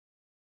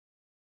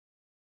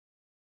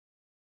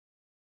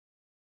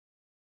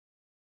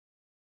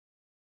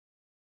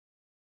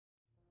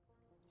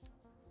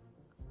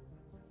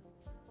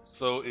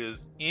So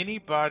is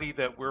anybody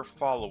that we're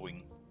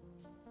following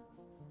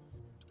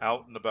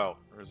out and about?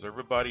 Or is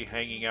everybody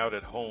hanging out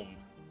at home?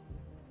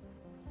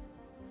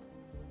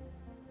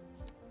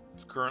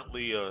 It's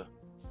currently a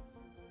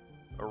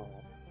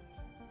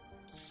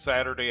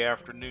Saturday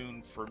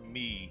afternoon for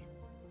me.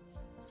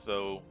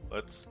 So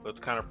let's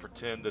kind of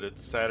pretend that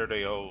it's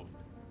Saturday. Oh,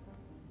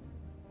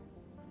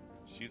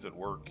 she's at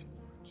work.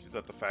 She's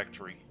at the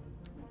factory.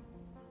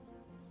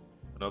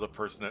 Another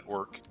person at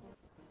work.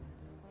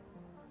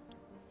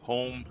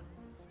 Home.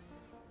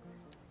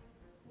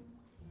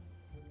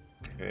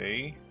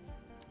 Okay.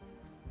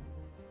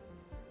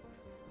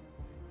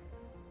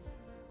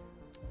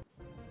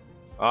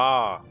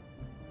 Ah,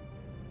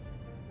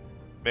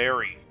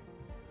 Mary.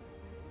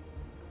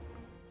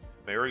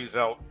 Mary's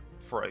out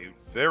for a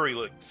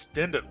very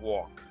extended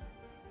walk.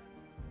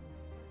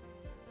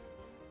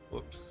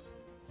 Whoops.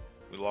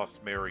 We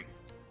lost Mary.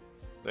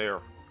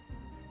 There.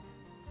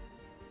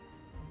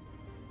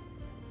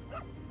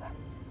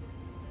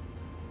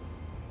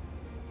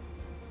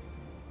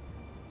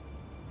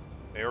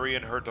 Mary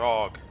and her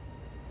dog.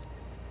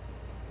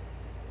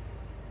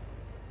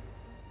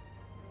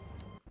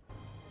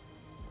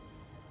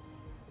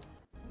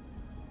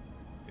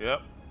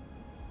 Yep.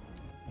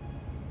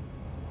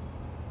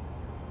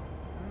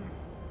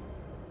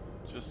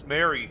 Just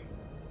Mary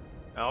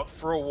out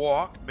for a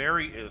walk.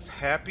 Mary is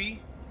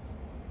happy.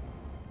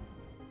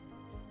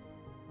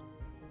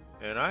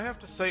 And I have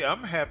to say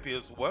I'm happy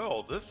as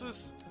well. This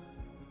is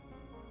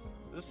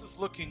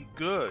looking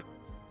good.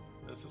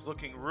 This is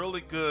looking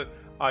really good.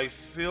 I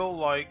feel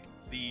like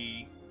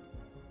it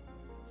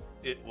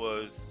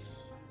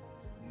was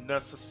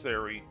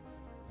necessary,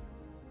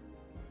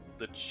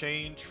 the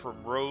change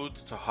from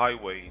roads to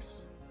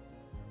highways.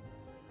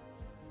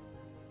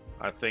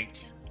 I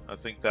think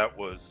that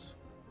was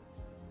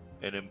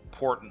an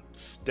important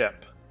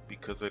step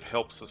because it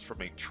helps us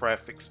from a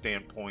traffic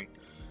standpoint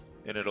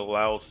and it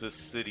allows this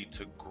city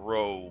to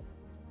grow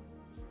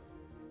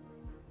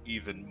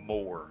even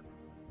more.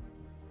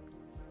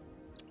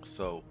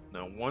 So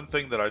now one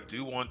thing that I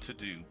do want to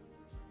do,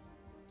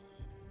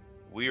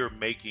 we are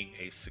making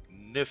a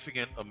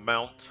significant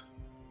amount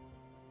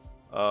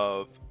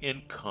of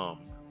income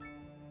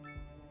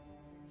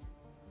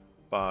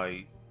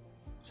by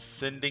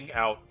sending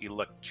out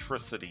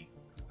electricity.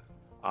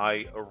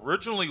 I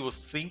originally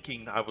was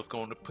thinking I was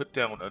going to put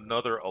down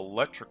another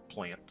electric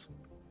plant,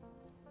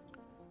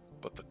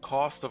 but the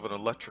cost of an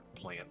electric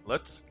plant,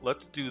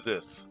 let's do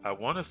this. I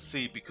want to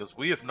see, because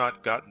we have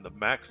not gotten the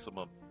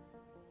maximum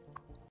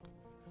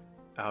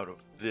out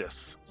of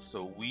this,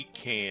 so we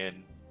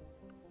can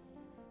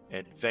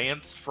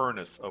advance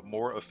furnace, a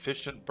more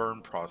efficient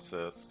burn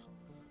process,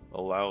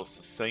 allows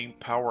the same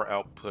power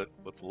output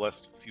with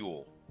less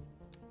fuel.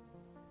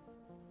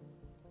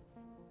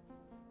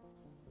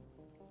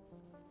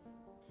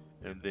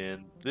 And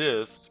then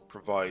this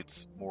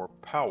provides more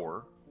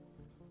power,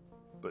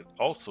 but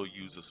also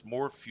uses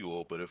more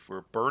fuel. But if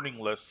we're burning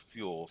less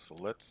fuel, so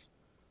let's,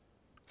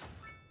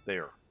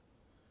 there.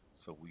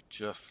 So we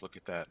just look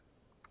at that.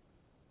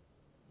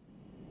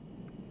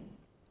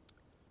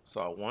 So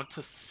I want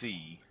to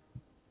see,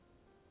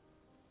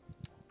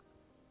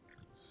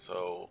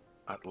 so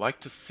I'd like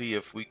to see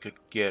if we could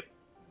get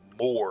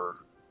more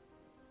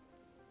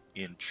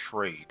in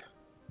trade.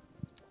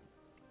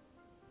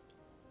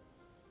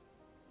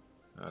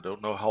 I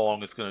don't know how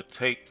long it's going to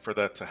take for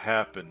that to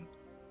happen,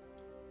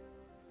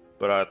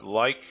 but I'd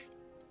like,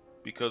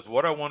 because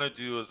what I want to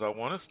do is I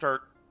want to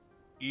start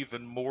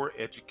even more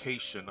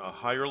education, a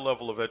higher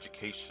level of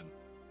education.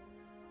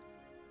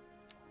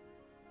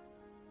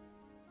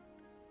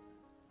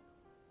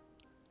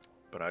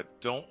 But I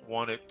don't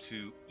want it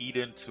to eat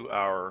into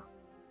our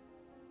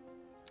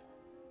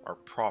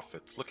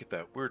profits. Look at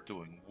that, we're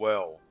doing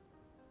well.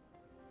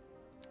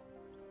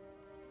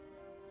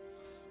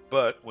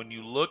 But when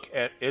you look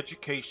at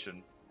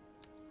education,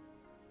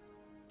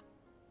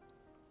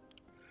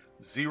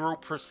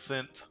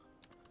 0%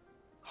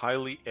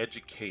 highly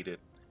educated.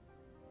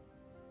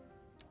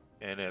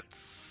 And at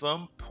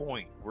some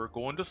point, we're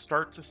going to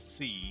start to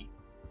see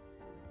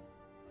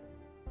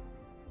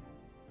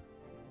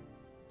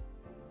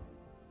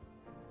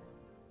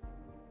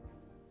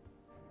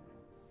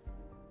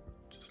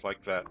just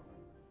like that.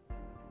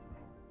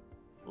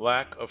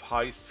 Lack of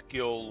high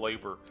skill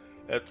labor.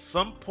 At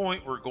some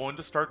point, we're going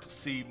to start to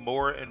see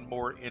more and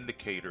more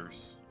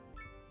indicators.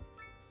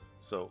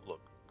 So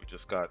look, we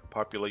just got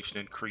population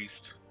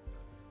increased,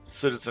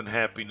 citizen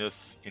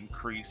happiness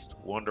increased,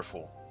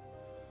 wonderful.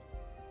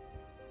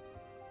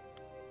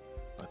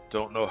 I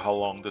don't know how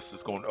long this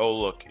is going. Oh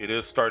look, it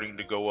is starting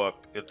to go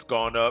up. It's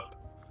gone up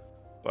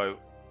by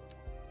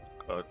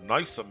a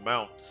nice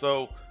amount.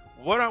 So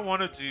what I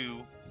want to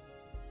do,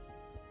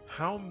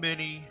 how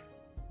many?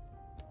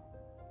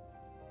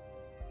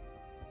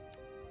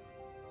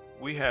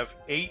 We have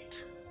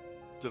 8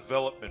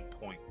 development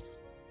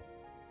points.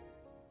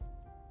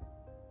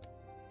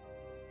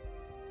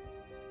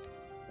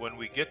 When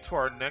we get to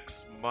our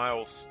next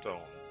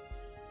milestone,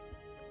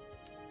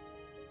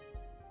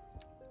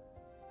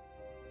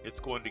 it's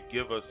going to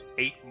give us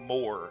 8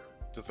 more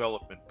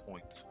development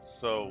points.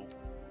 So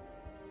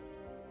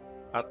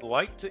I'd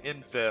like to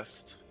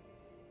invest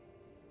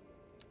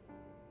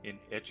in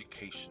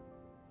education.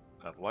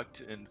 I'd like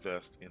to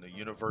invest in a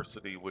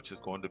university, which is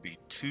going to be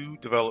 2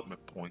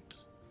 development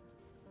points.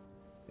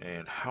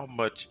 And how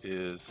much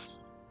is...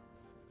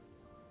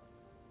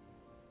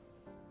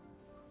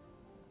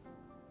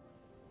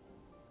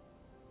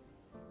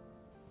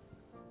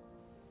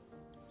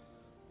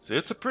 So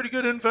it's a pretty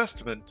good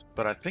investment,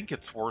 but I think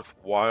it's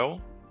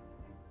worthwhile.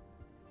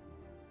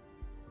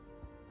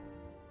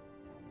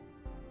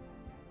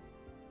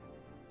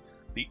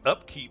 The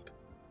upkeep,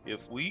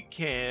 if we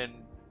can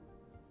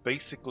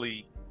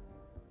basically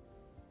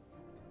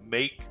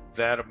make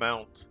that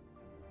amount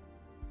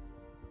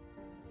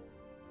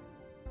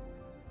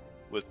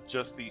with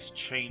just these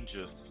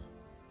changes.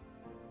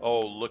 Oh,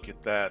 look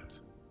at that.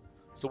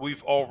 So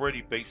we've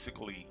already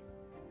basically,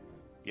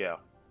 yeah,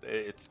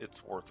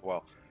 it's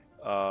worthwhile.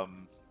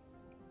 Um,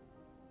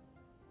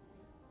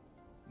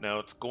 Now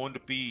it's going to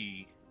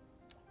be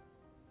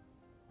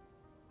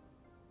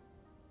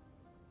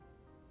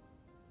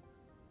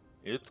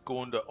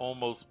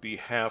almost be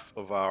half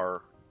of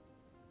our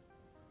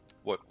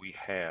what we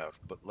have,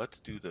 but let's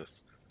do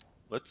this.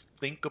 Let's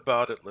think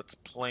about it. Let's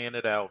plan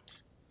it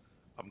out.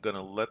 I'm going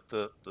to let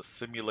the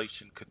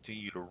simulation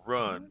continue to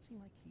run.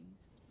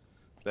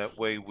 That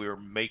way we're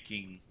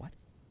making,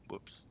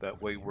 whoops,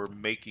 that way we're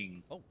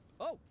making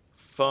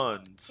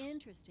funds.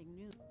 Interesting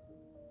news.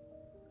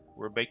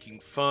 We're making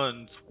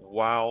funds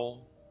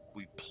while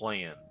we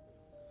plan.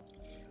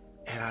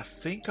 And I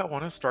think I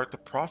want to start the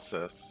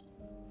process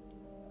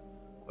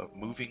of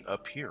moving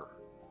up here.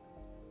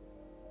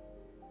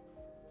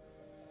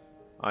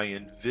 I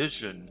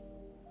envision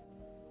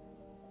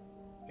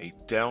a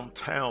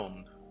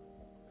downtown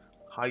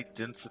high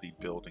density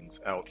buildings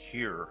out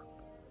here,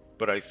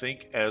 but I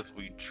think as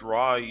we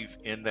drive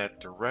in that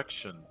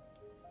direction,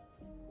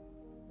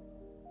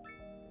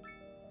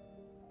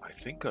 I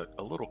think a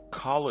little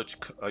college,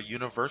 a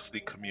university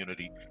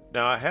community.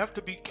 Now I have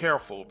to be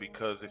careful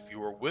because if you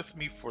were with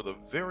me for the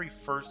very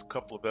first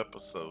couple of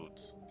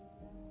episodes,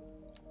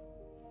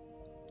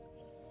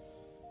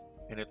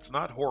 and it's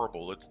not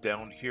horrible, it's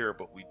down here,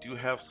 but we do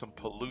have some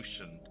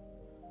pollution.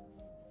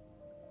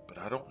 But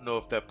I don't know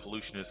if that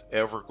pollution is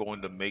ever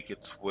going to make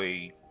its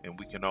way, and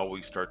we can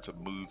always start to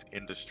move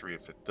industry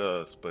if it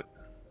does, but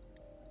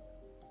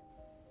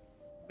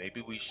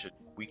maybe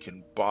we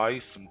can buy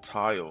some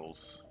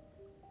tiles.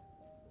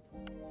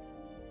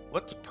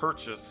 Let's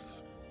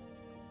purchase.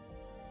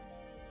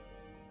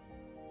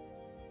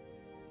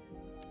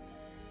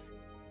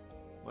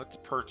 Let's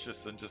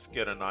purchase and just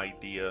get an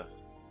idea.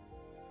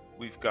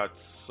 We've got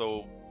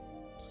so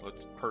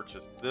let's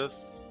purchase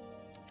this.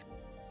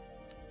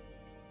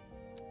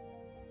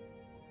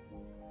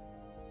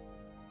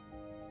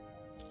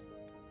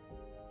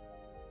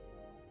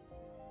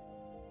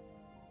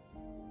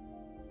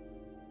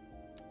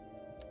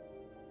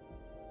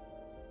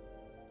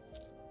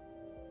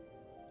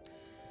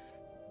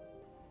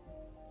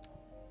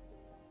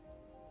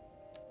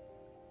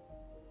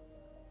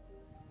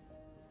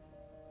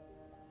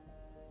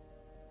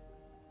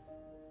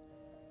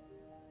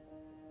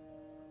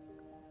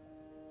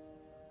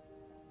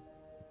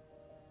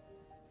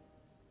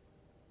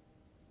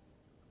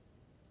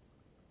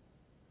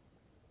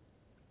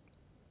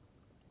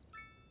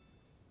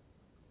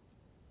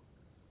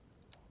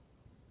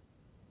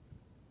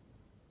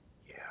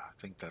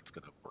 I think that's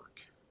gonna work.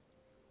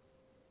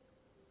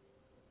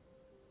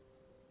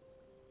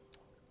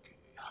 Okay,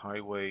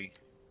 highway,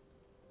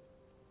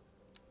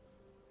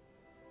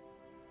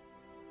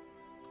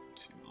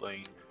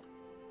 2-lane.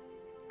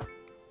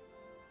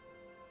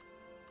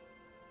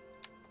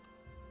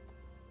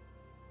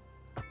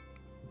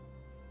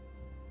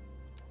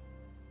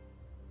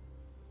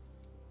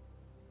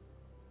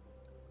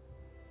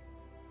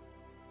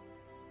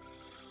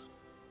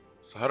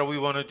 So how do we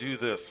want to do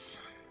this?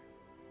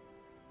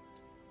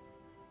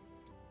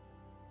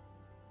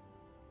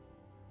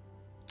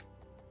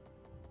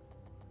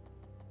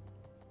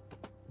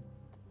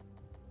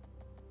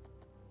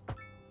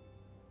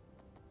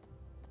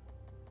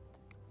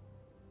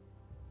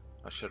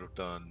 I should have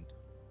done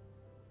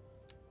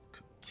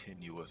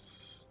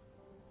continuous.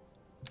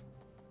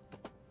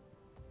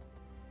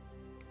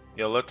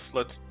 Yeah, let's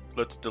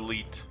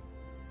delete.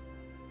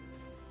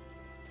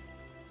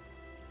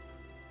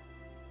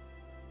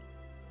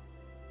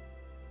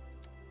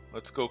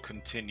 Let's go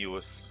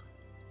continuous.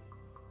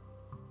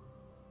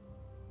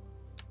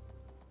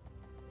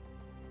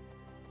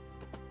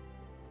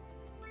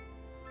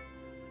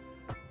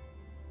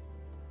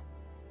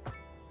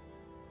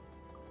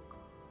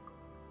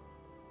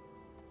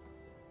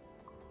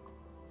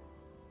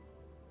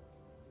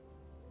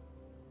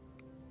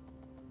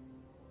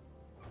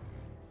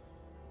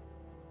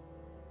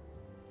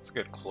 Let's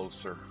get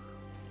closer.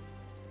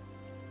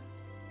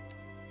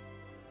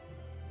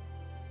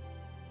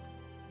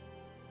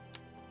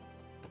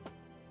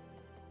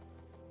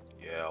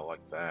 Yeah,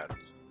 like that.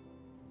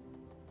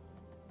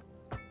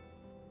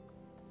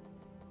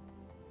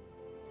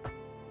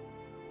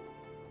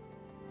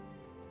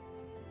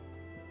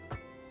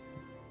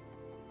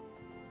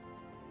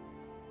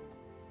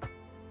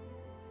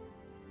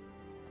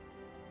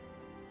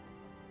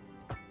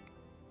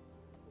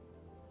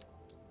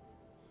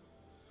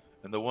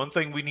 And the one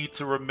thing we need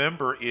to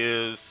remember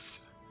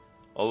is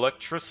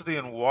electricity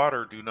and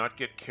water do not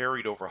get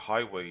carried over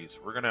highways.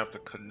 We're going to have to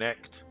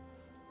connect.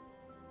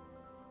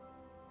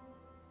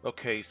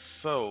 Okay,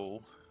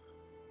 so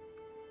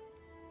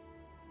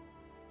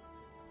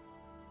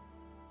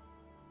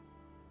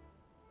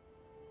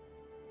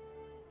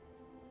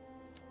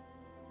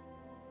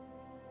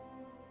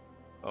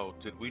oh,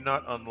 did we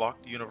not unlock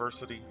the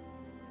university?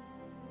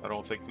 I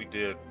don't think we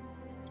did.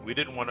 We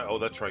didn't want to, oh,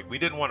 that's right. We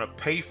didn't want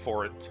to pay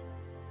for it.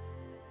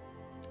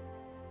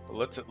 But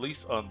let's at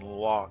least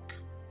unlock.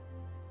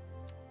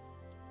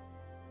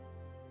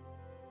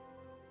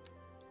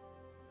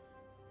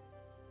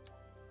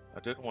 I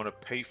didn't want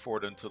to pay for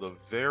it until the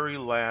very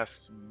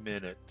last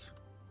minute.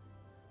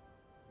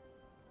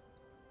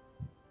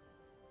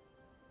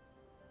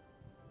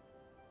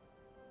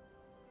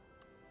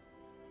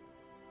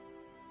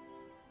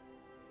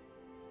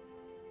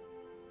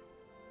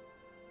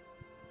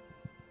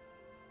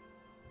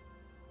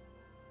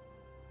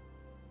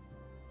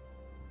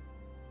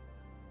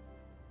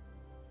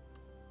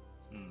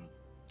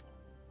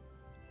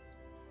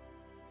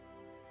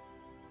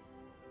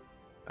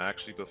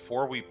 Actually,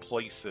 before we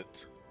place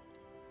it,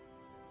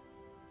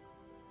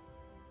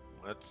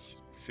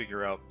 let's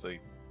figure out the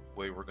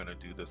way we're going to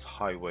do this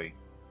highway.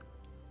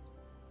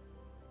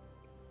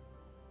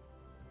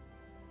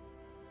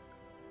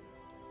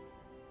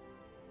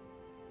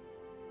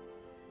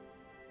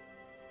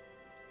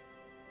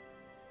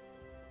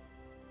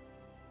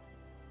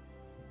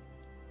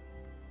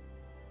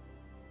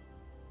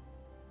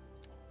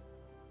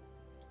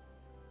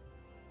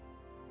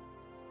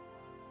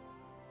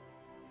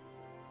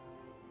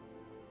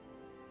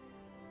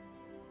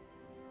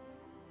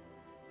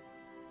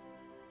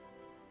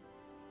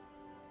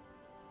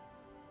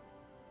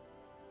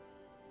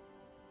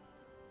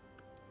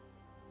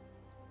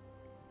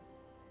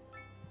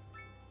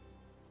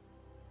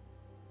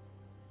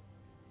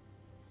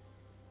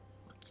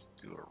 Let's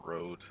do a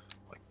road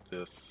like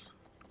this.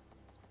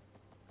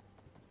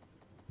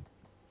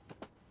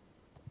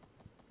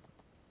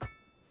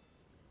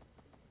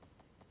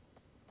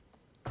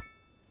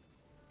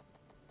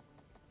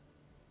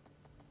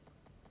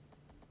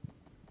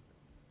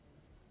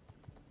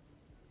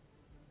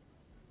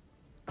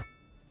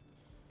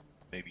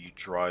 Maybe you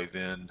drive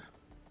in.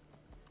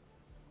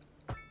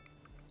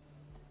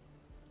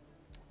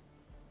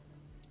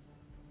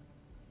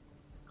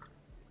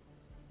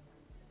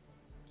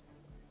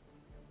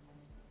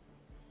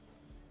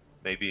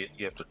 Maybe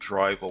you have to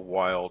drive a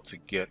while to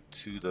get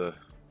to the...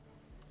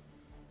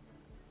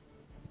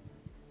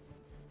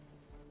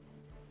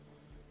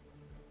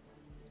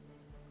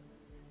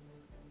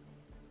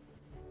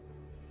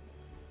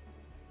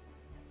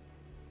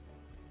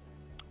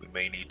 We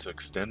may need to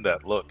extend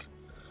that. Look,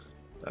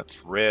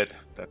 that's red.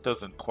 That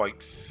doesn't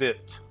quite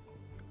fit.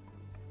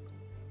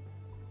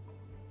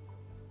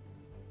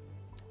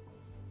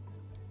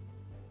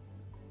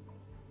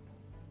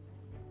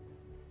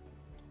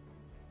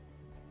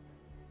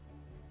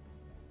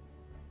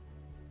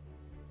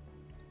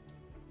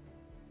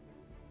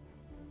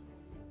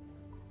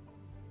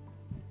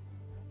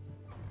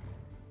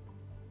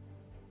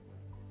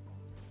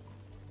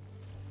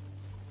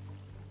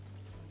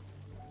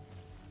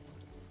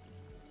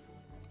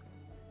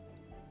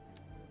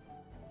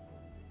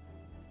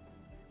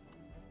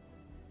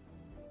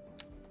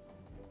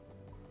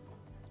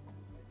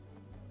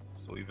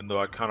 So even though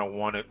I kind of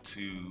want it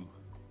to,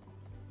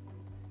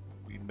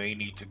 we may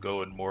need to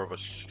go in more of a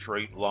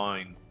straight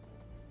line.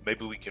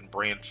 Maybe we can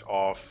branch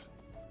off.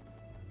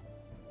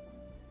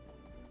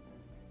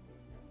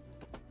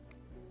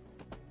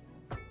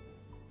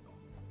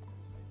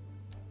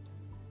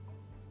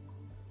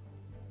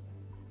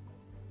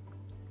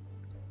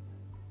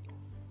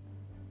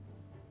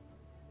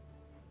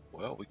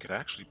 Well, we could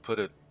actually put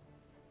it...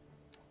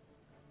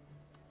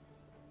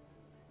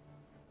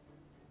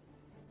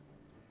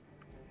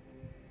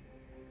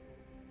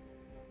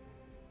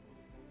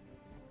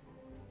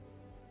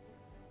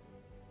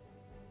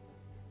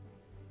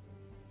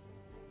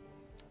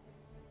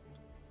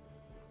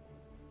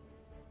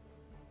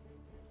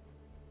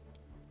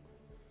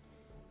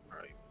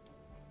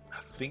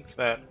 I think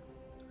that...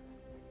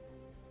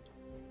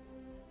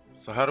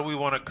 So how do we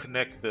want to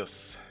connect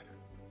this?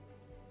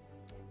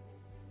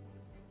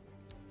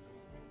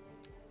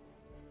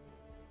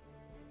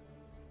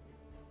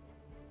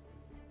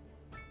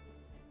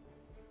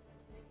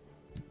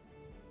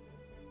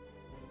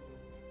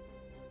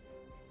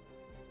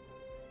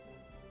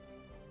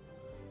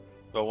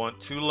 Do I want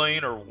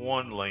 2-lane or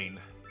 1-lane?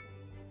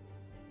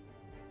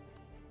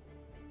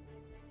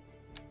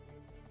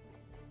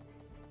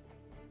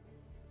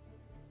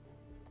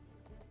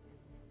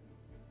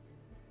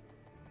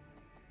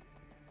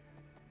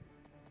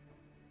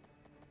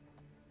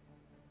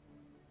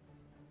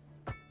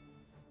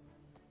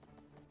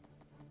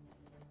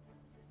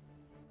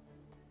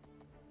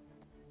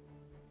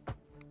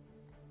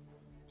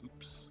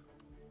 Oops.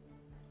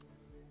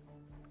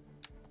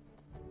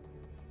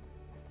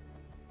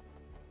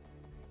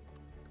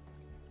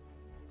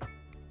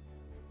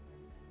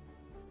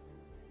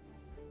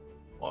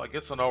 Well, I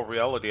guess in all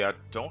reality, I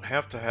don't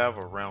have to have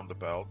a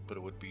roundabout, but it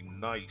would be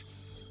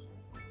nice.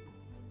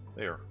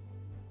 There.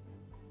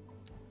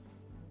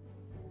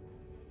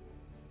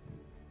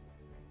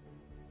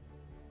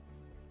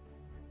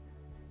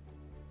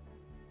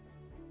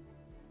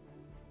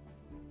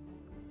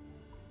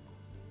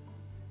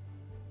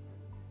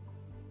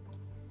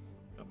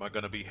 Am I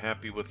going to be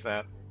happy with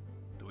that?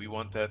 Do we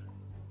want that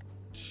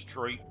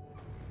straight?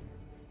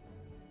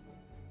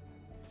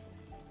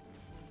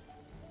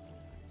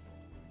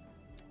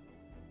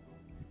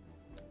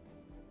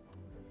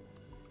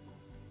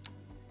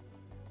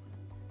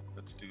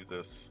 Let's do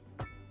this.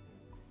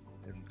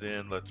 And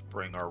then let's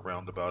bring our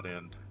roundabout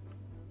in.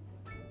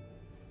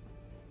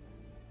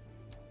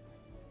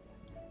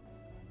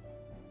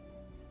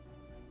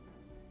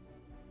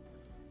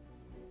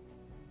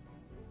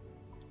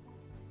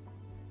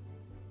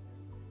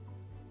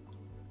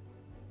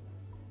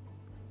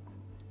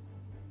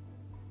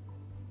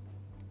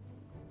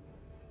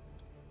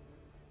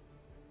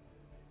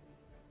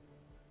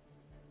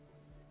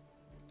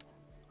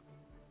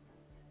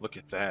 Look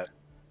at that.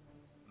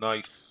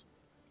 Nice.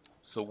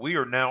 So we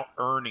are now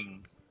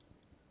earning,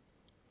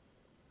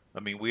 I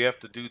mean, we have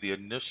to do the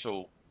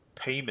initial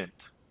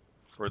payment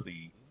for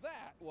the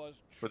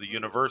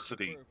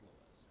university,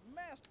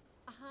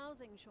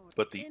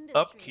 but the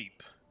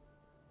upkeep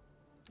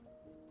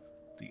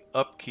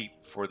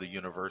for the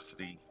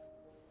university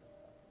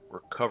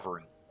we're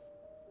covering.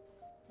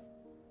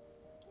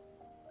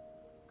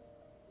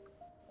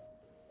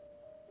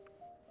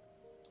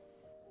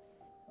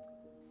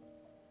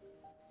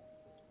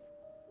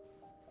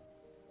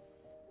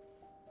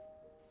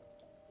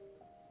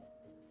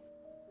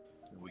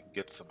 We can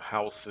get some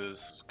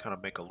houses, kind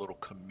of make a little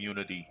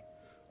community.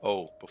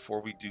 Oh,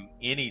 before we do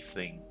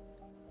anything,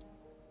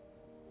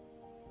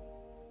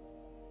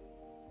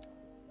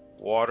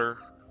 water.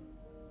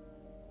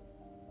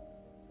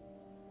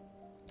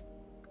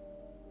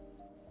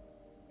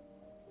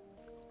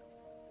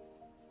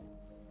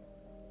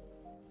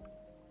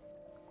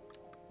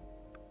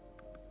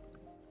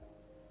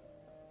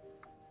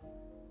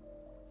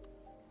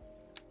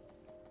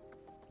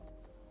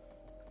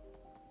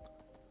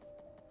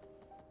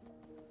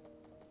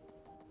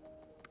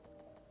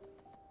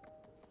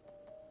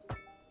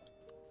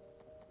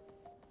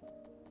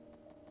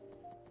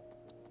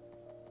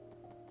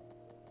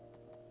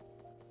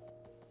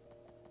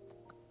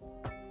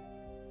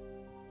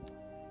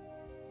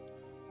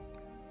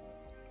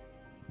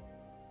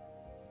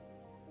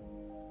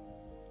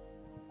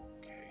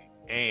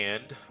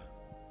 And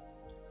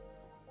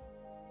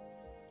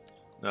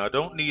now I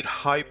don't need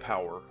high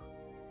power.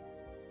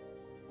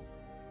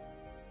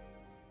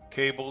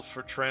 Cables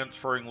for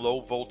transferring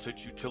low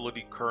voltage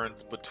utility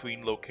currents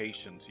between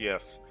locations.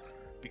 Yes,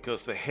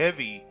 because the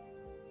heavy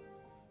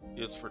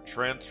is for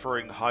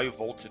transferring high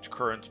voltage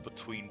currents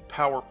between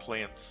power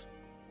plants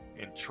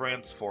and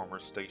transformer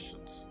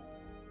stations.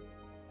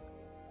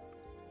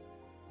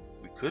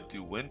 We could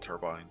do wind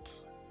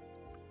turbines.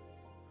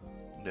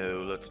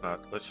 No, let's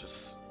not. Let's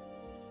just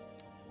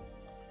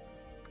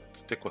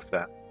stick with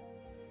that.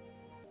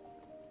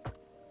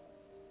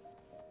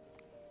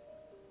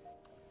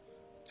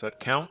 Does that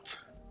count?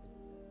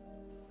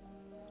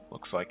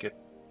 Looks like it.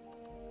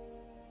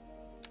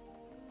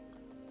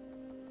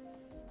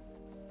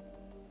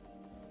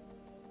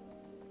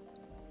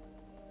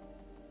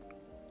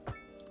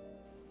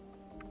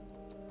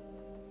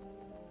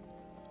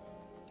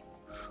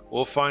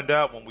 We'll find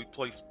out when we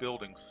place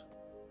buildings.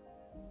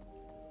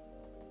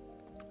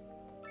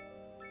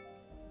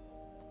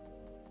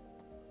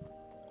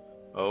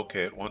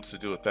 Okay, it wants to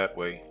do it that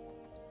way.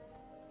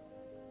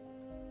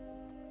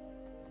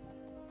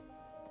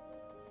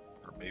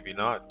 Or maybe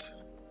not.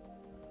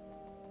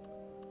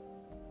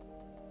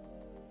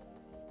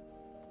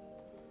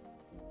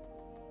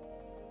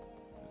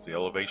 Is the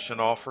elevation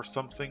off or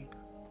something?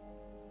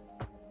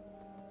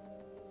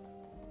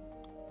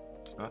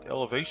 It's not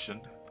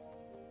elevation.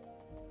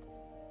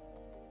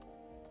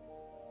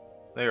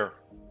 There.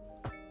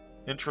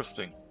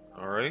 Interesting.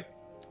 All right.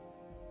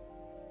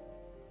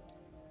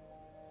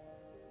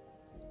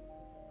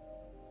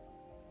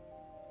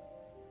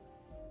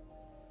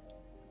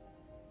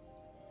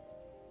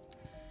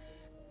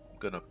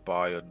 I'm gonna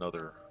buy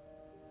another.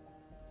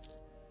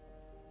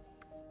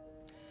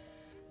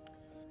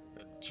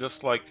 And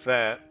just like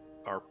that,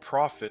 our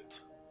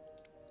profit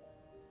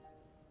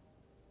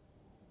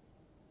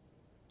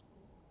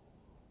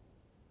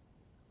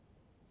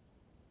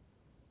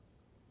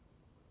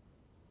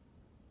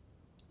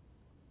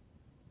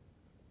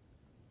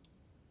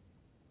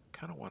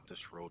kind of want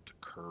this road to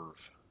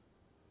curve.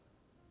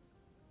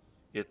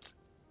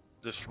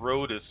 This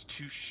road is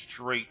too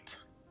straight.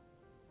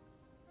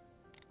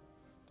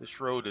 This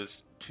road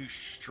is too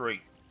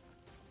straight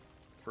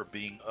for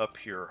being up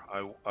here.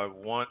 I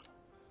want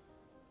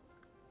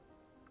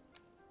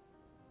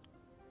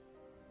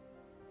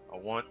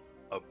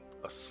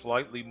a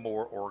slightly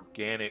more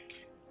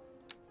organic,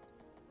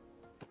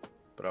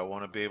 but I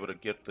want to be able to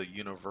get the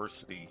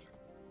university.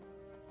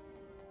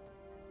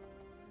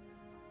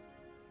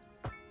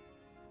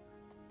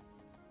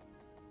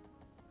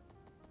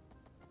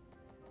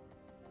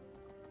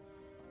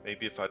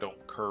 Maybe if I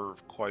don't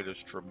curve quite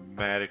as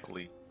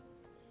dramatically.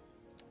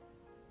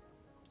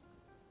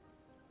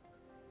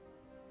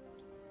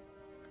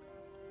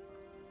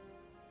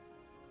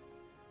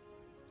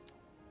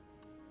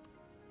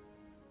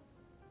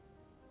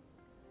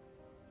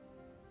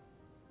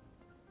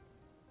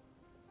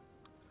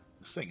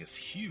 This thing is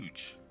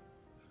huge.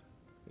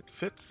 It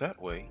fits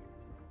that way.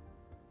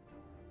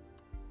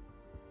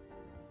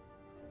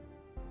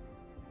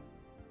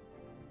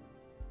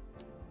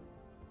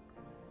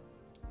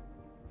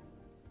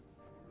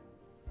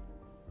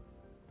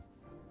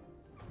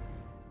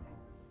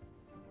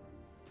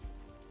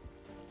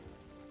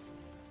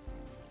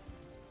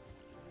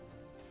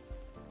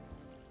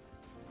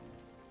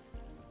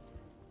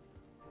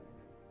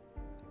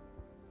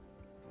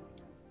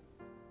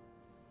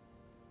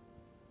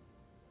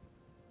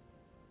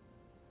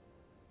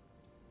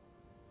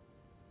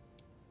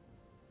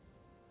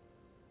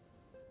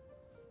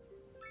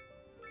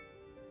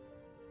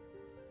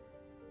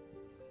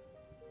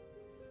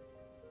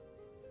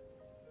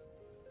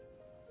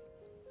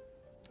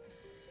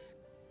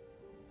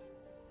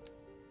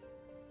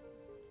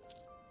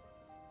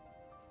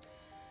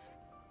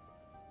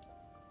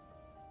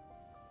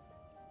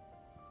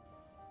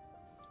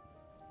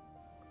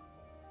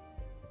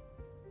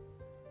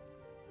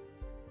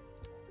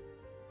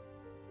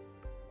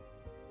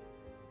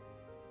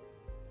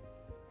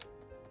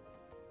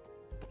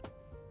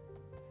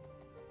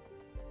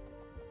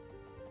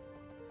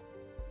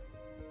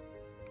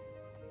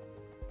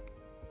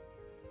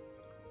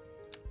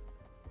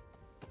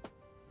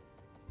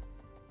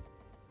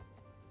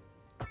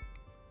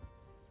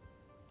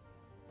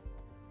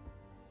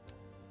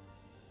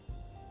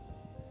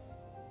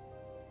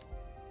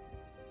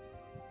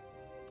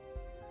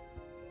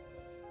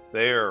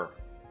 There.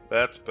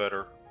 That's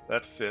better.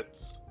 That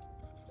fits.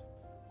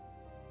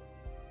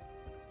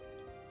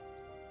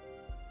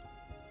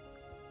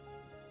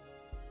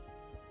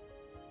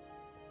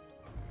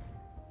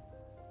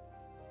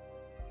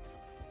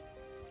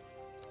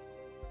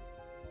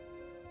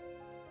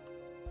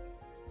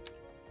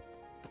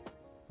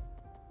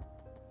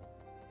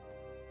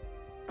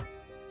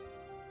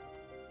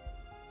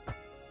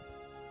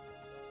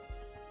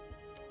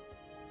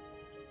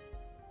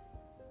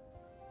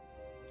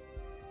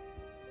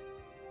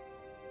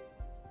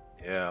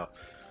 Yeah.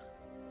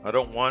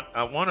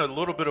 I want a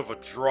little bit of a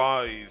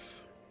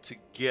drive to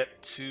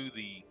get to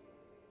the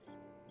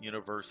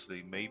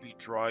university. Maybe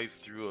drive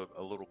through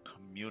a little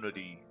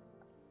community.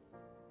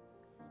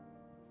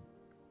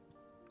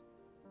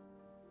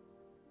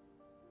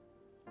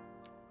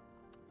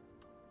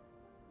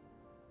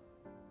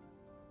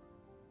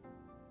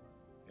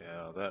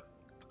 Yeah,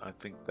 I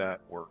think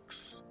that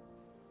works.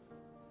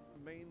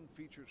 Main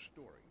feature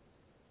story.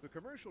 The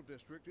commercial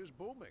district is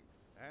booming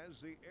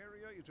as the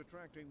area is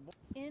attracting more.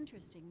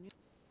 Interesting.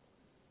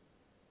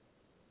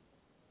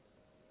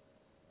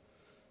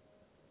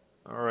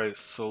 All right,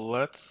 so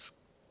let's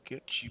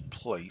get you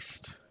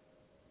placed.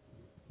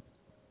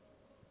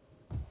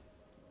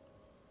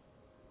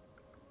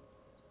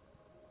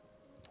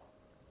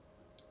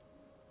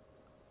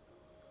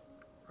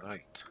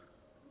 Right.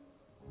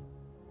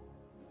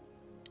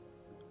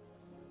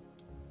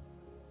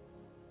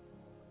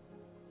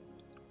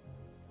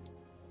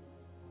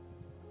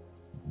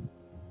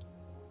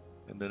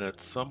 And then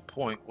at some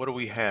point, what do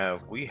we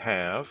have? We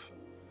have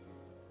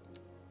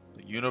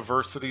the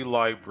university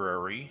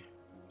library.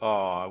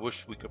 Oh, I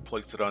wish we could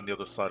place it on the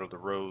other side of the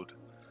road.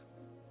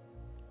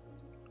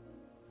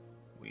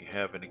 We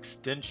have an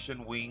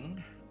extension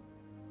wing.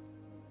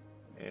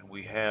 And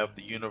we have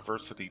the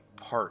university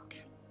park.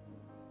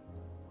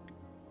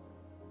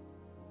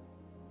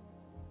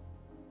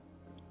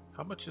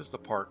 How much is the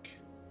park?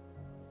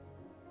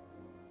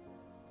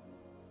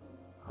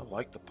 I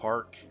like the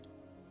park.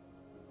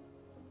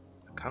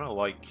 I kind of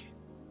like...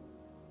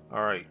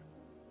 Alright.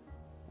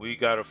 We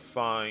gotta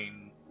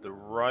find the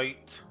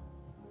right...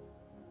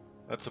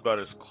 That's about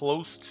as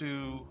close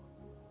to...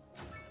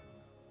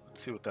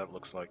 Let's see what that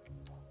looks like.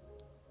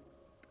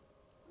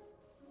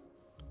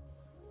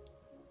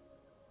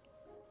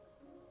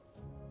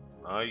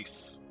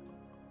 Nice.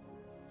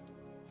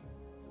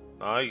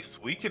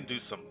 Nice. We can do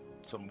some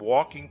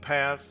walking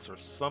paths or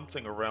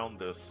something around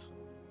this.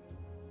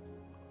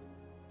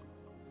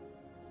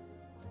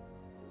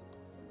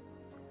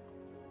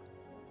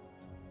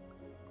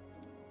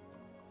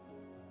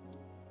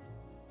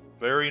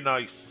 Very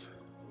nice.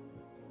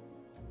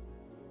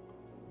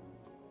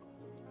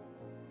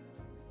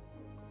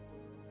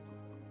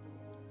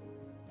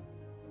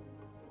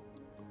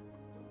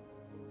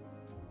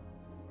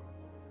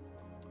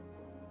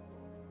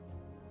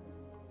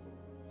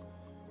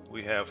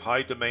 We have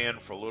high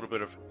demand for a little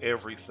bit of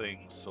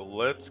everything. So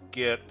let's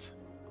get...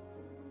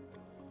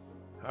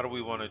 How do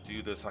we want to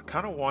do this? I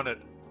kind of want it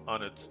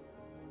on its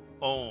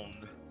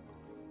own.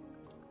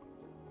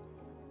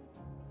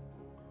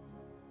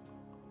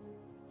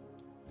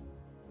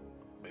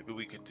 Maybe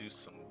we could do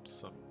some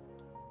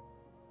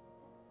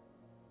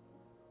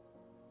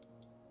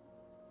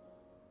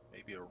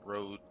maybe a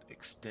road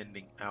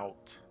extending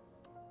out.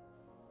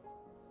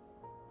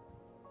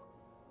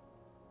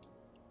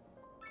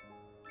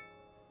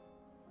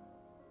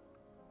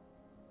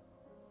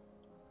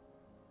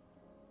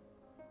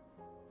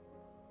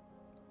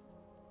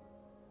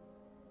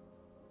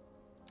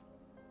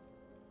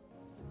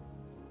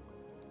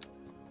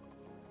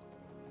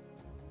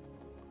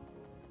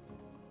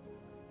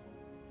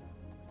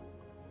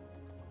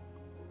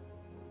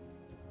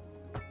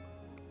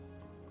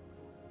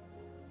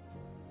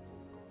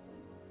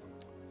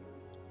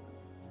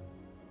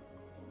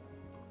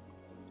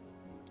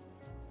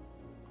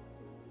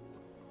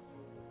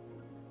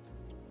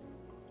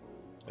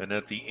 And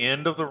at the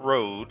end of the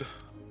road,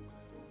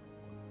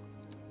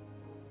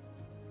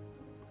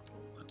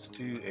 let's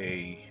do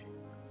a...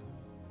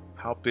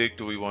 How big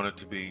do we want it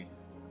to be?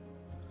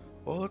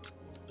 Well, let's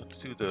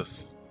do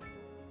this.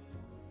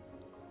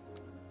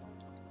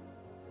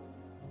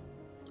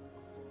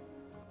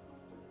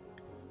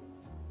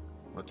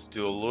 Let's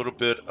do a little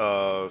bit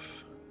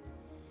of...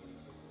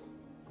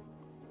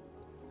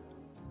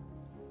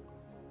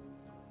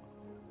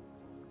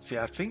 See,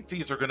 I think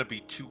these are going to be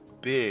too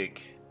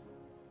big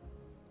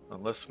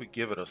unless we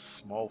give it a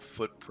small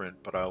footprint,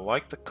 but I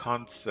like the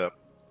concept.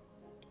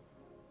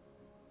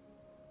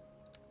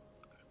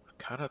 I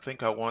kind of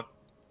think I want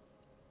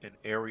an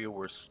area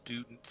where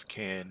students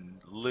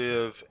can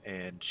live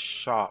and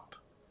shop.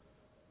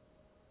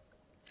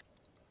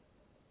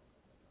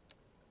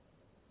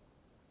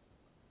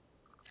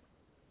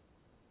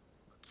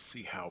 Let's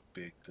see how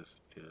big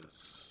this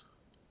is.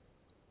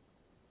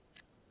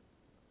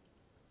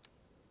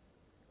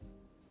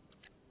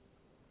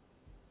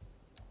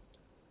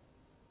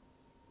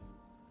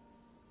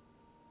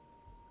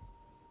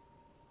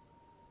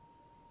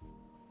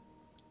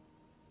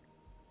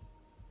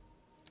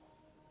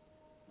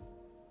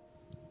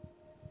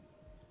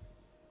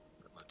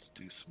 Let's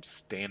do some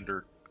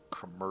standard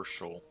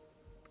commercial.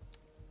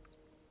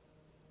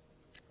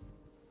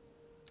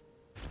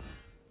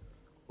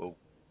 Whoa.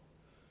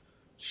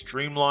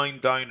 Streamlined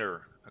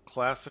Diner, a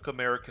classic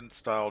American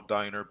style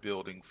diner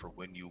building for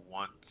when you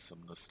want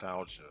some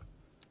nostalgia.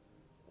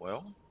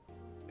 Well,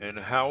 and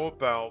how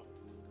about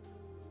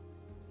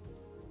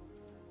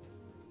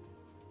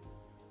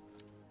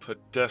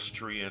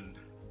pedestrian?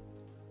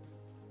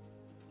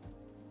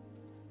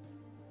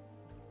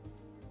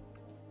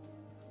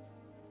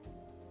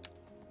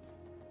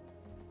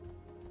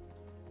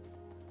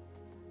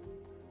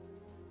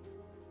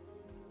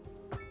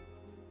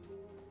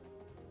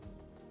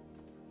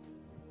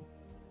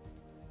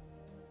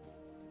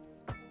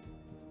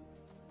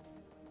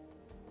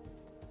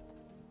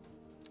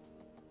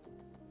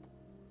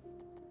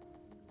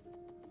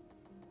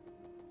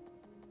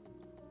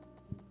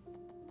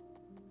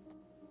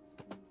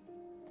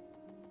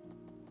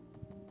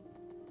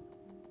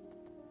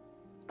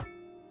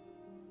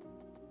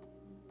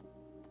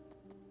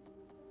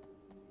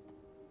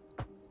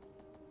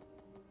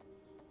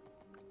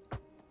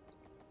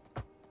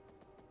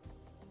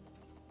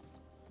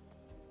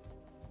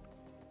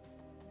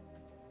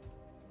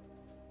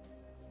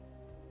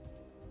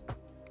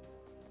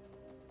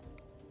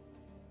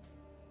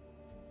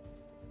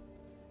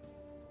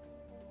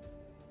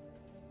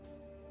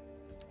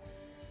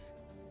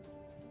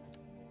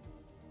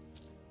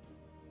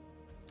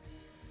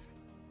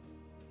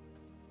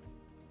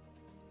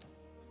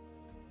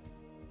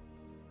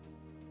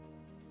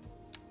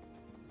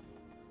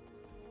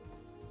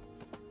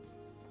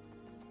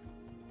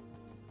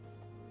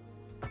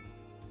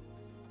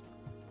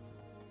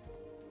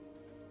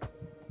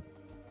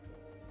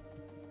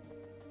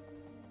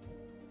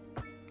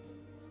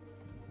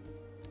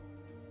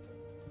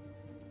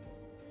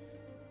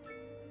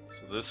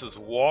 So this is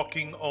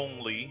walking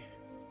only.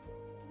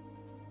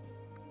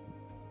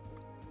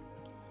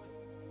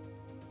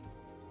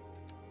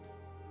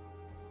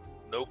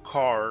 No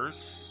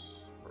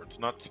cars, or it's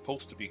not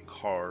supposed to be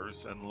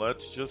cars, and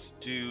let's just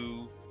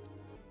do...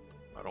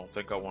 I don't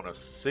think I want a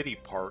city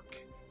park.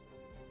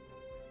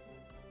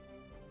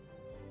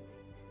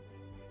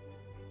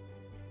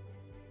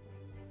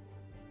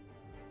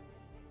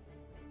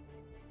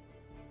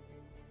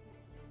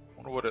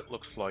 Wonder what it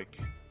looks like.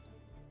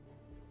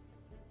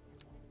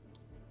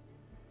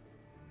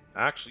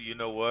 Actually, you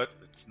know what?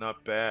 It's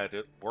not bad.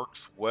 It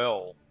works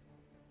well.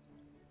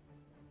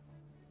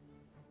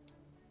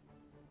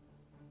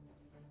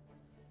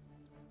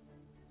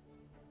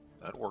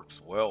 That works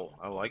well.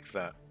 I like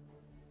that.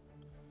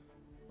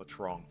 What's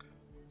wrong?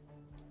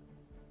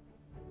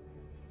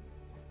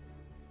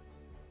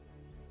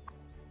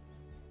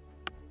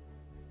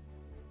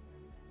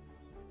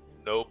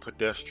 No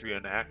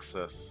pedestrian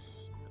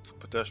access. It's a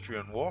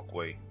pedestrian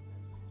walkway.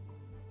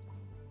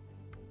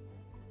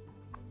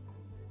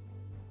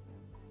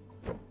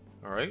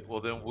 Alright, well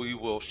then we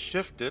will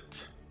shift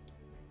it.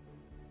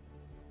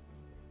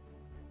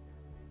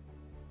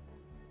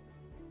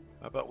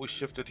 How about we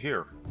shift it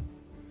here?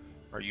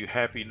 Are you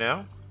happy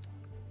now?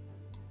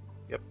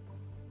 Yep.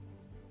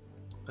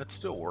 That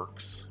still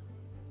works.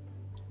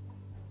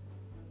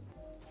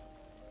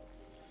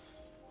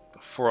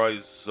 Before I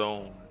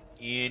zone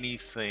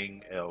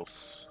anything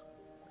else,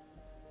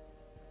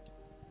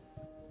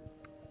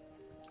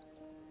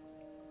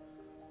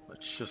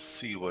 let's just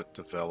see what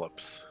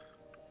develops.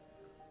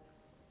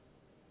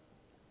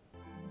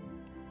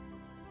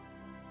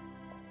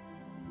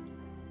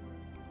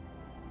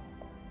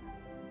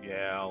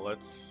 Yeah,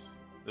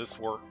 this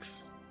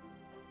works.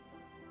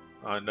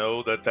 I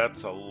know that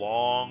that's a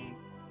long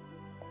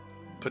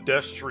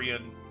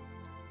pedestrian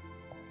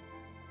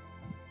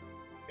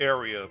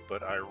area,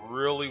 but I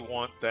really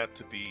want that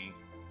to be,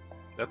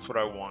 that's what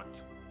I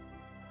want.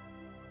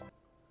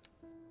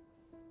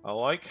 I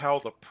like how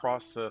the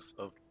process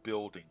of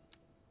building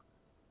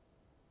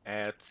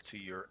adds to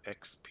your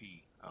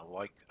XP.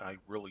 I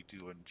really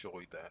do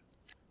enjoy that.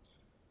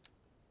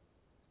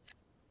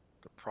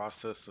 The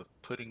process of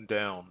putting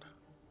down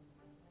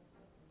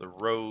the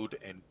road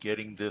and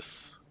getting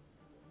this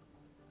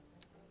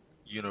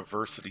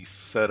university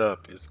set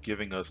up is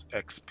giving us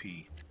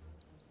XP.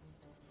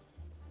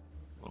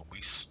 When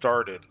we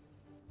started,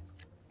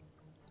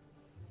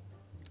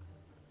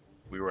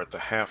 we were at the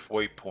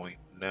halfway point.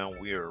 Now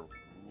we are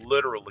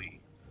literally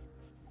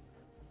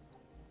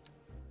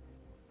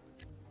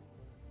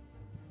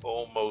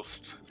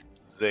almost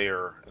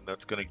there, and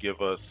that's going to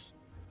give us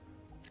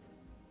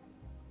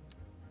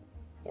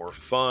more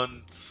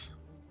funds,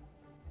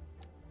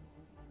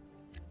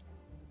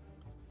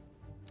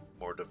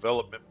 more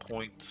development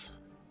points.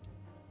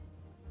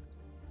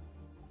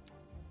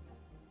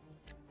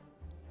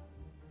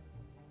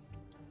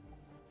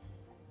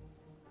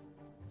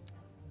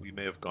 We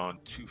may have gone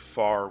too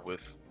far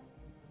with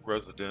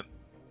resident.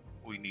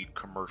 We need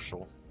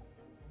commercial.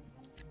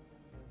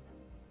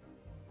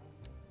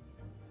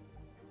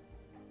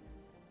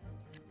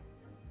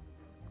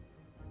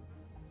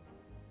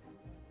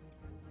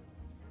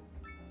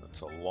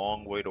 That's a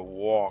long way to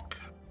walk.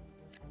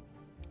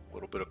 A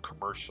little bit of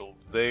commercial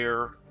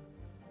there.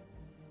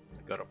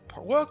 Got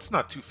a, well, it's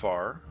not too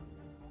far.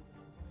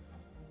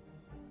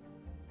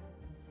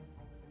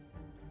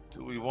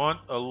 Do we want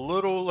a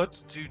little?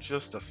 Let's do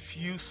just a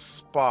few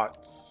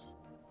spots.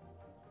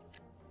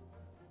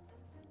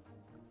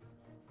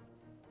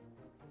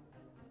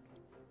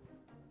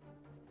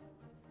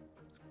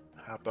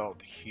 How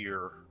about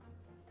here?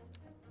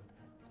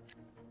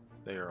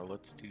 There,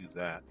 let's do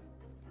that.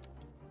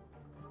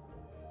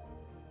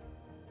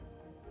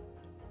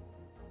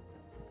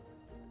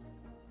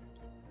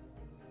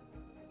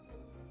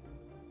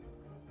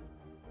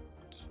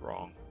 What's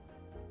wrong?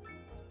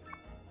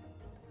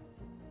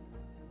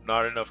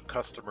 Not enough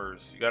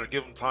customers. You got to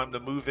give them time to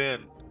move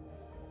in.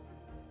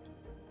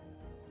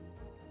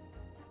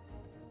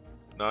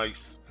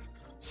 Nice.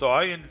 So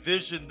I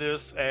envision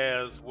this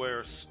as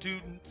where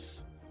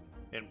students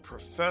and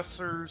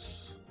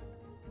professors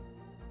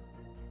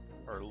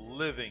are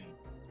living.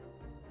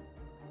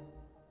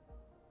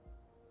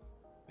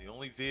 The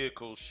only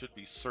vehicles should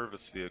be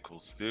service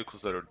vehicles,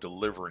 vehicles that are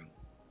delivering.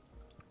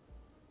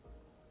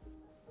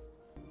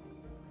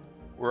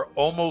 We're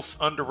almost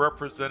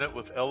underrepresented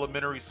with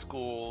elementary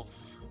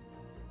schools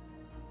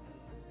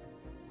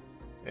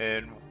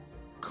and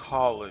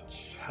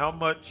college. How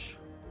much?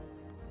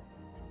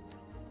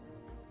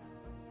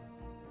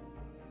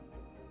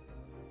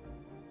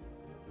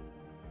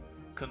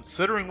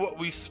 Considering what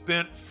we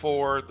spent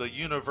for the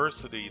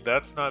university,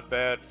 that's not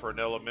bad for an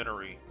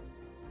elementary.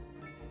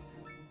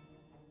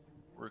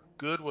 We're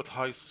good with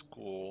high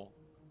school.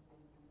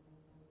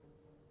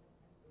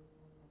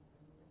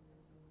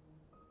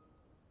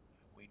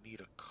 We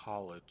need a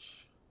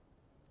college.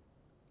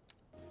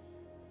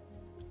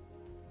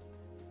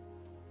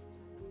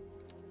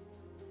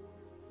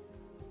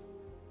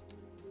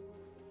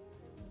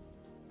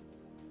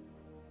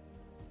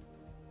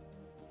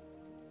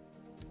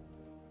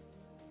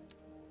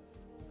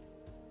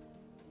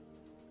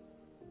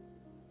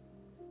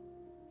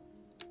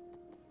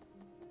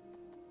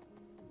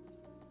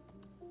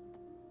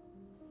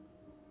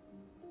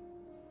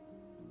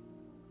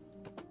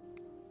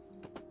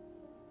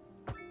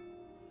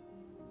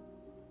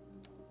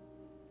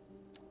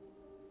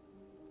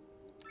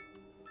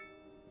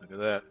 Look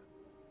at that.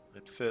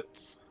 It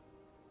fits.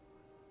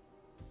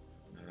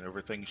 And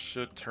everything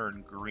should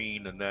turn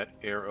green in that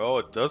area. Oh,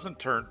 it doesn't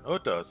turn. Oh,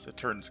 it does. It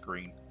turns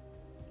green.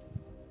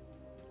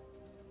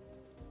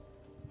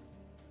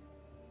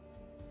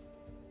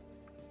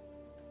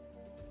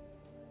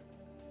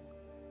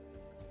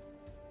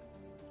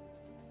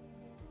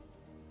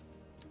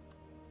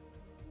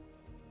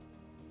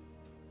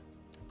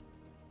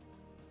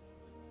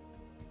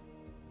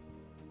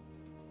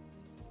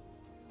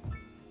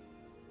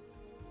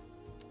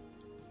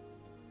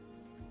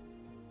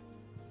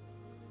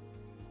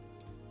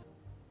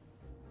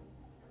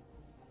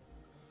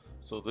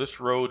 So this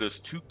road is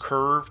too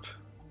curved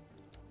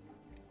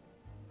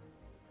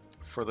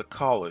for the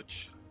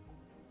college.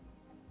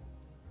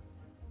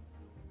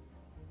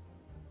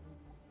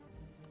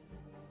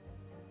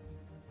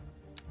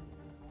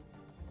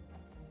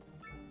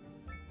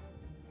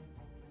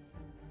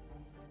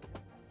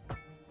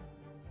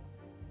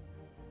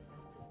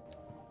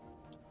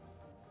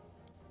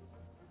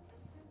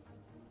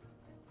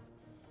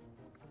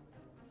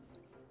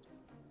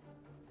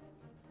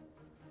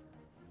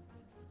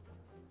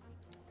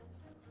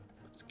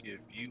 Let's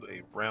give you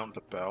a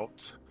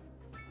roundabout.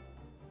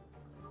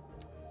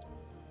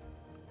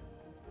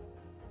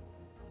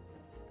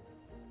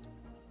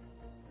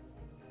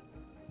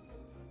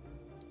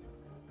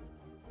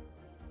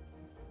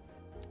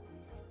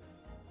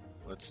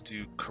 Let's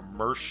do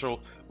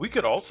commercial. We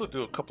could also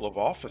do a couple of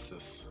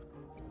offices.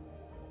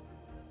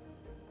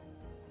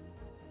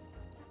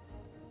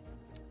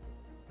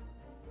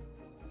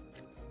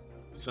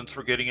 Since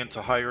we're getting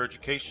into higher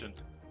education.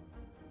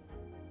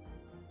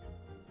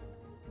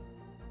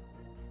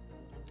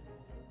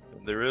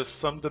 There is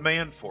some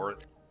demand for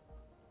it.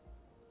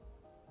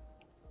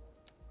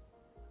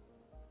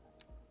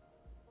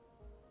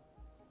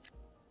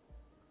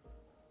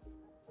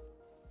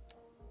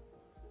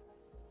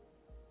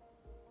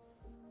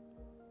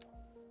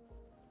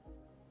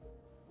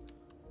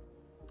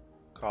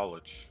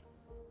 College,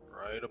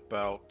 right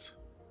about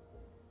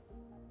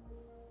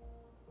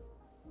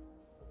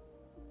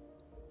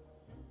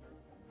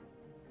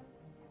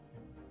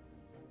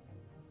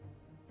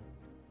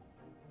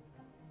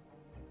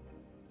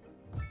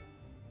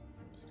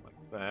just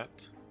like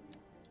that.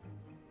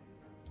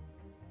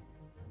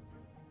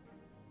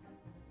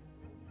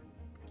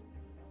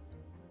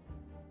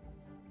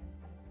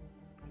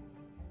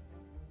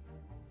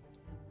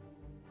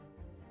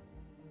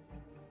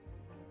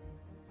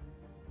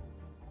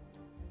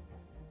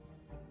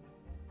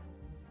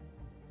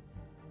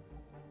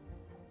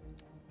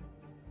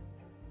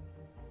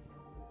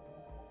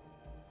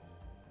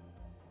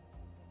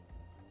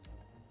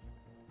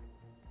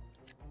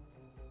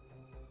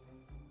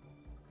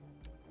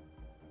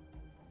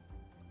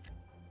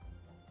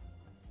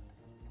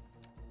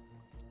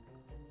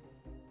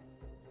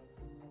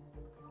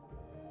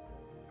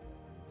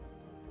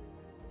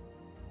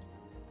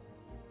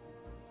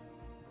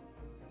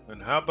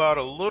 And how about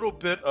a little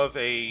bit of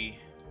a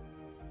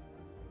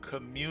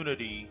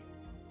community?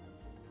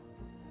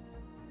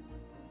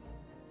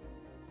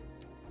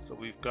 So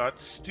we've got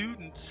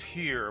students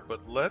here,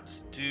 but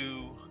let's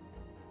do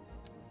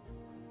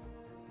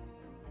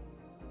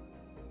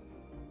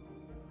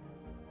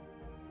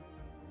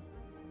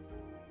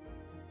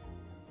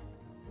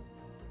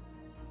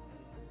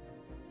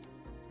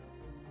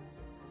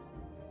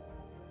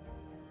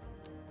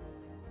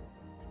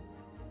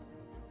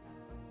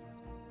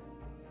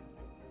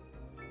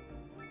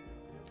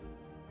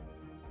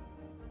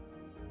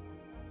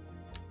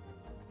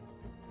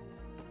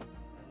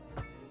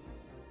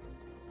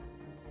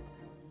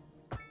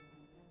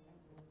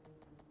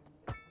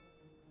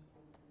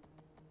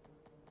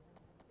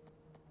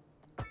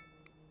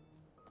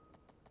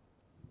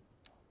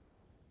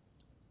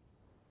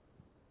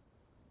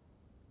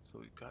so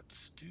we've got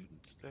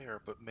students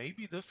there, but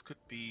maybe this could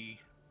be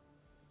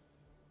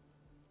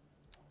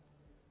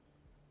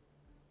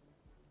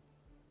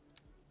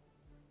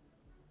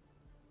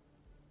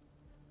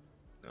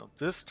now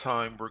this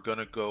time we're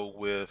gonna go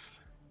with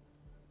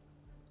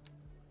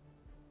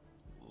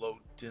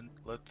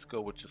let's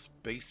go with just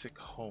basic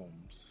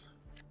homes.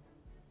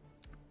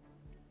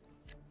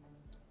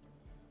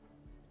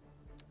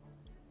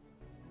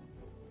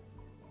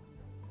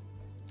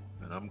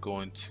 And I'm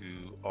going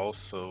to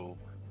also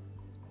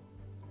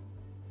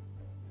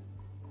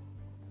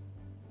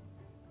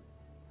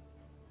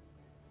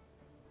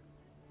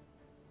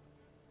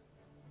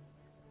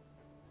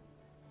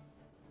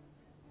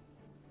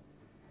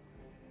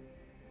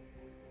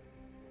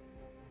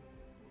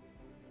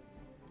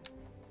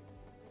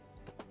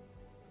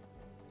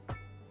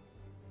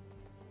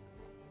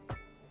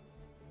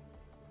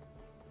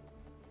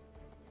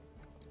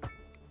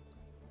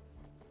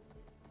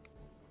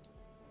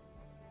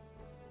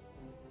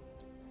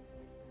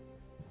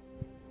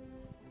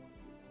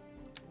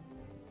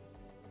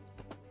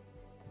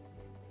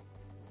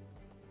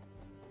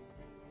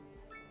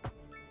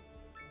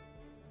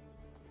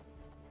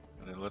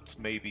and then let's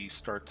maybe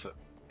start to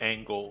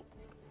angle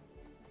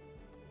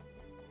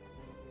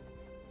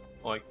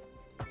like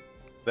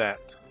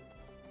that.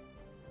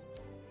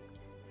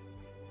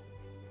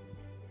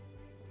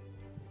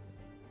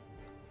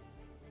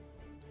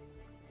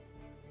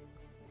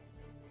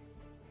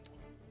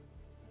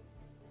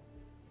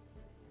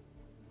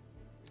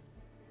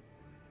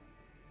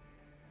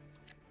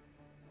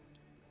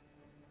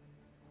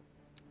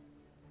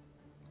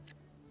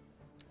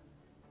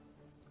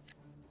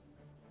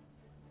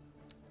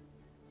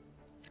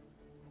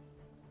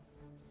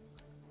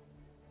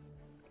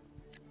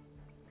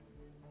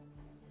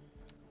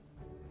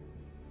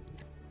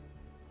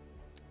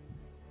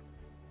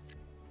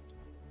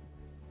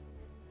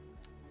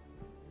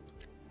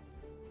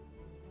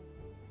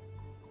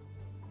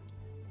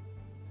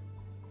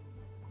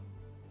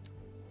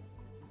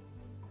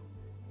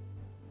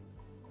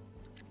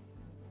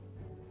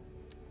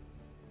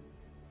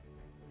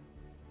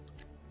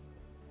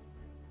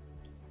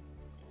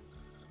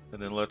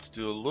 And then let's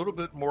do a little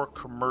bit more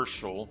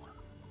commercial.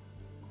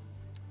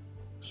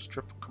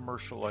 Strip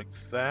commercial like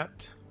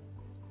that.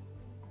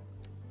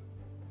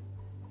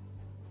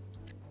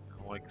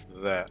 Like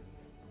that.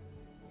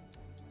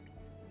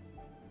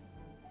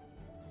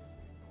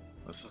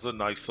 This is a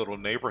nice little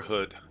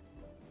neighborhood.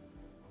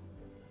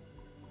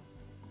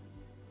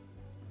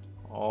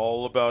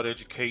 All about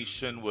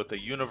education with a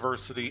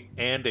university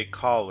and a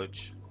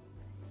college.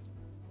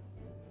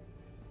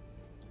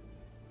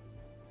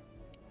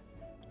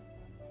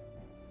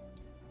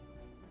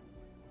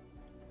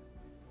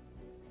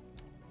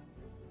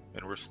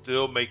 And we're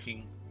still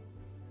making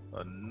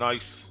a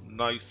nice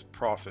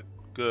profit.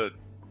 Good.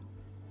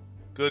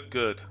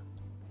 Good.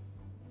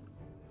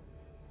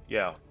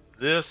 Yeah,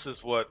 this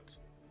is what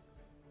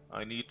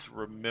I need to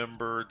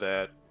remember,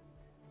 that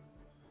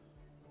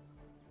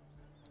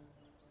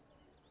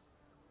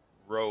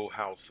row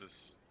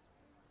houses.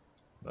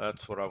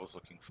 That's what I was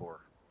looking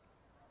for.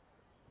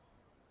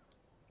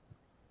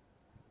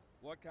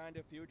 What kind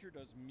of future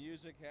does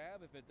music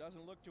have if it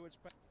doesn't look to its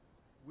past?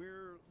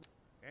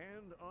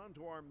 And on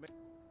to our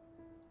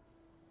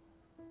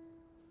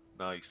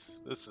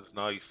Nice. This is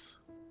nice.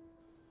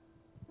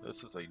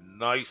 This is a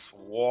nice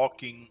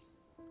walking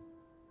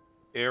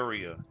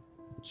area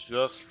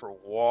just for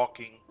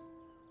walking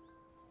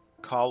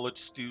college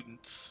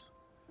students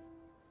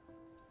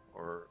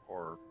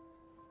or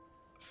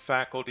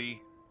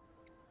faculty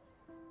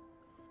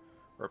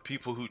or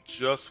people who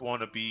just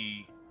want to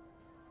be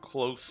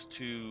close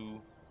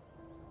to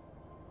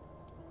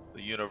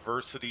the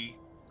university.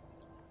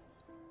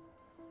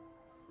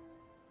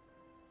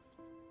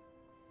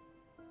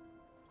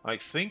 I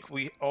think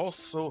we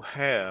also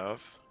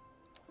have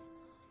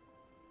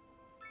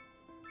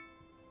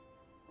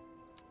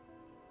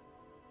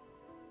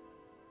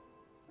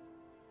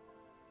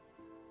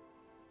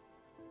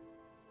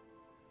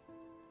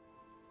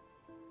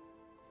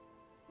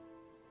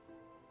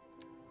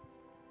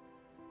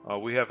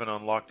we haven't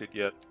unlocked it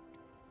yet.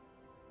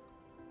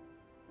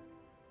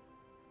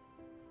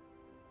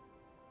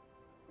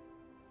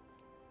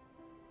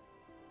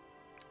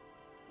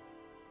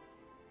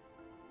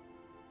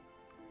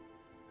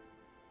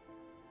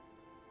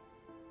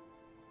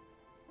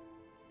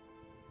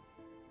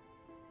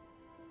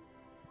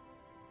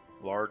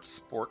 Large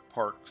sport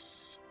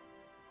parks.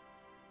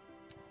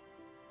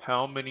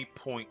 How many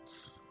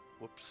points?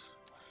 Whoops.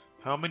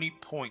 How many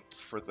points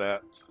for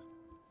that?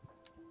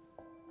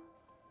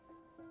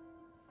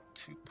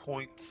 2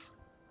 points.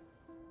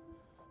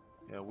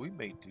 Yeah, we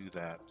may do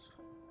that.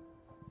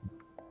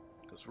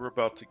 Because we're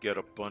about to get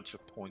a bunch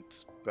of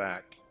points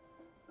back.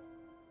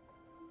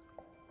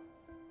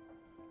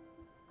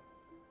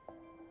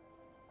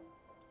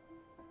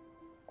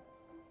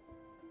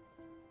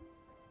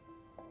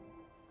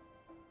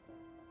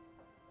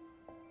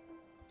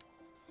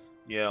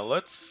 Yeah,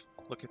 let's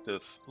look at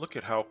this. Look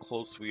at how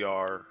close we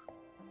are.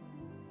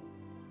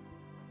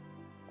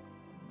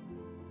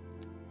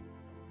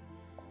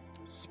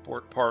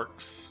 Sport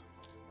parks.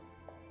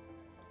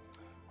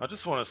 I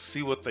just want to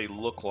see what they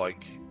look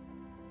like.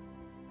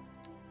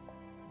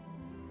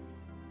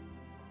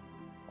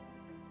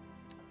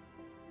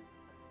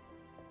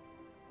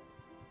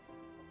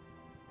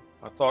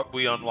 I thought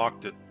we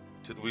unlocked it.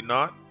 Did we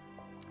not?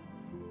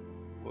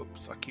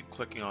 Whoops, I keep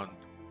clicking on.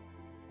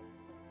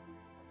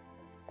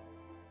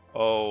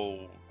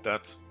 Oh,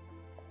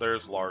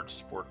 there's large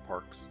sport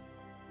parks.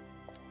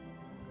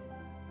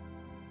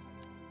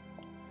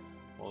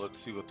 Well, let's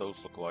see what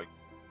those look like.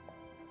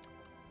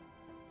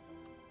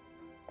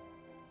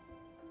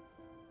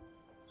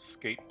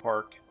 Skate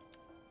park,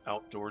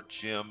 outdoor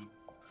gym.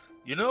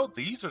 You know,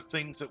 these are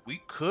things that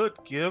we could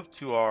give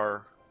to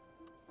our...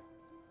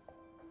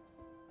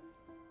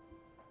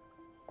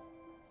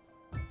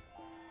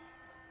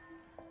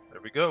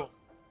 There we go.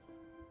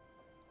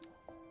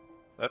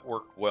 That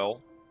worked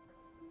well.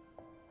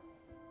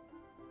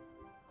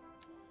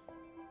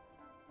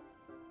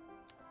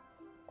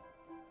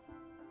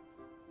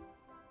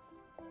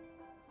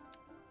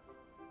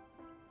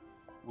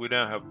 We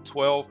now have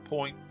 12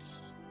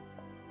 points.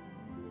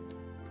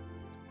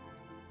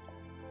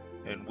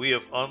 And we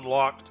have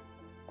unlocked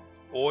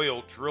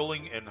oil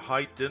drilling and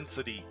high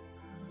density.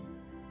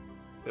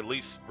 At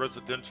least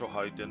residential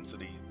high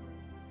density.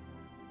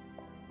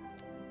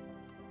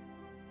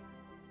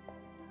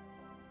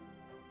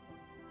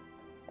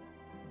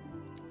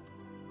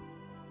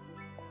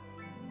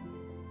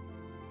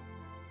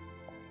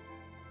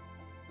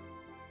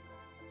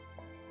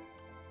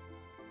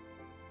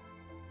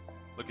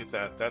 Look at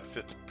that. That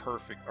fits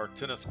perfect. Our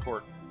tennis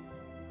court.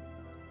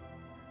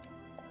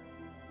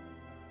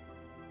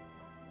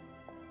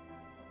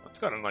 It's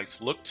got a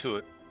nice look to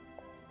it.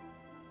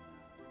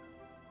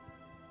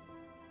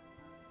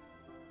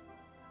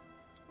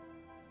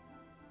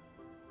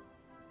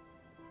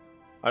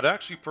 I'd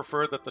actually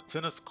prefer that the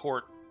tennis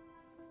court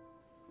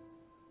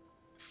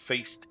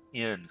faced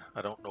in.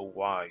 I don't know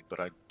why, but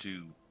I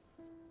do.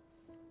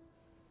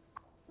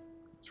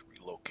 Let's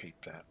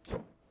relocate that.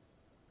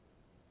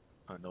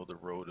 I know the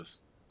road is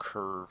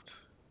curved.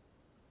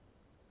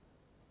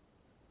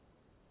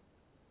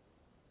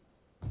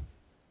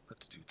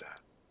 Let's do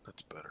that.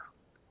 That's better.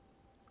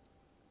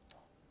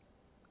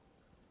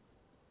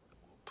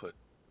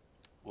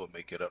 We'll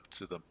make it up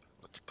to them.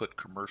 Let's put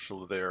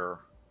commercial there.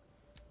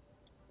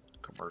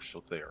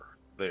 Commercial there.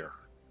 There.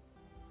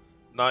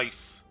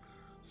 Nice.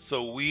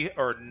 So we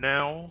are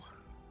now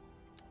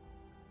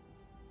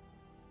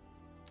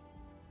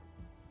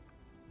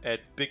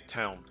at Big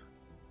Town.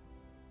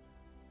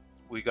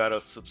 We got a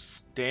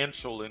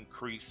substantial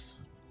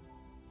increase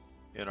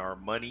in our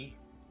money,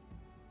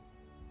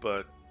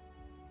 but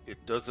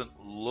it doesn't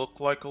look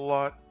like a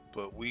lot,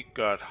 but we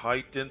got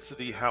high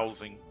density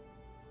housing.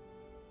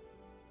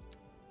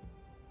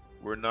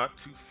 We're not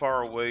too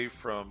far away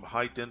from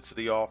high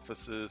density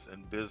offices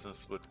and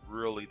business, but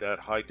really that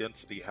high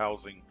density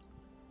housing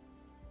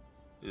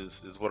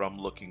is what I'm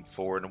looking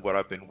for and what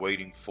I've been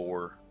waiting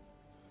for.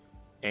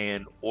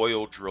 and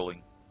oil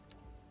drilling.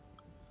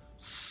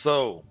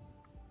 So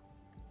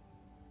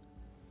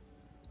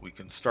we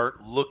can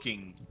start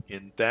looking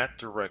in that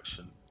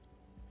direction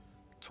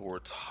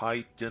towards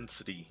high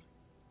density,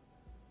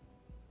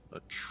 a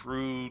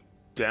true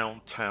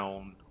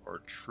downtown or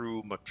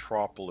true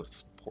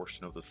metropolis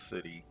portion of the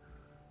city.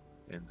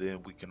 And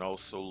then we can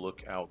also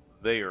look out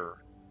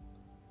there,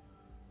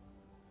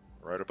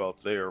 right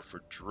about there,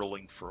 for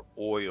drilling for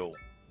oil.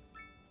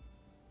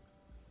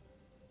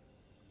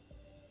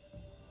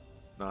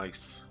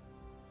 Nice.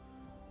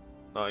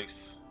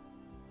 Nice.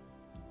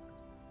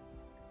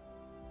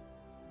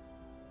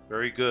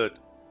 Very good.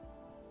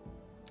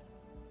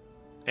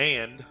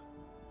 And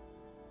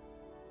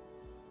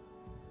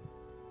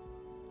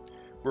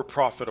we're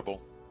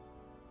profitable.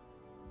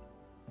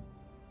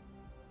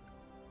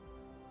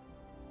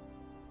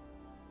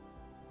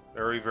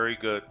 Very, very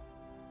good.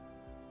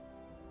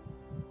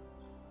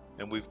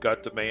 And we've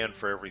got demand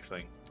for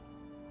everything.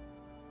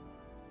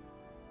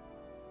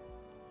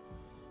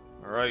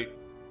 All right.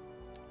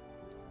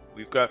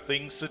 We've got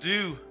things to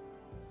do.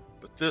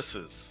 But this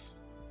is,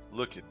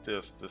 look at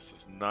this. This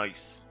is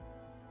nice.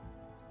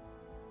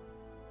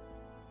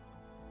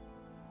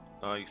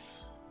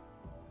 Nice.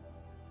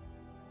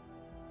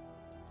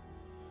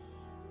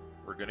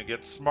 We're going to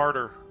get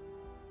smarter.